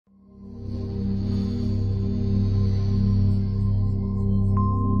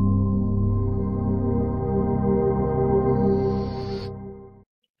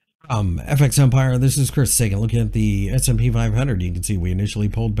FXEmpire, this is Chris taking a look at the S&P 500. You can see we initially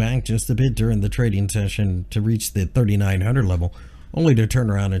pulled back just a bit during the trading session to reach the 3,900 level, only to turn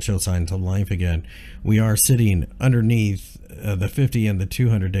around and show signs of life again. We are sitting underneath the 50 and the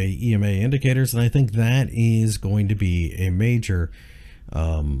 200-day EMA indicators, and I think that is going to be a major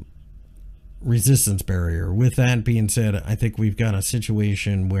resistance barrier. With that being said, I think we've got a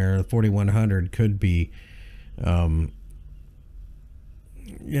situation where 4,100 could be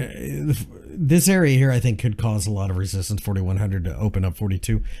this area here, I think, could cause a lot of resistance. 4,100 to open up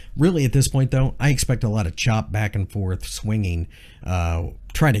 42. Really, at this point, though, I expect a lot of chop back and forth swinging.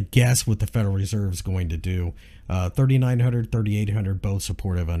 Try to guess what the Federal Reserve is going to do. 3,900, 3,800, both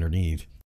supportive underneath.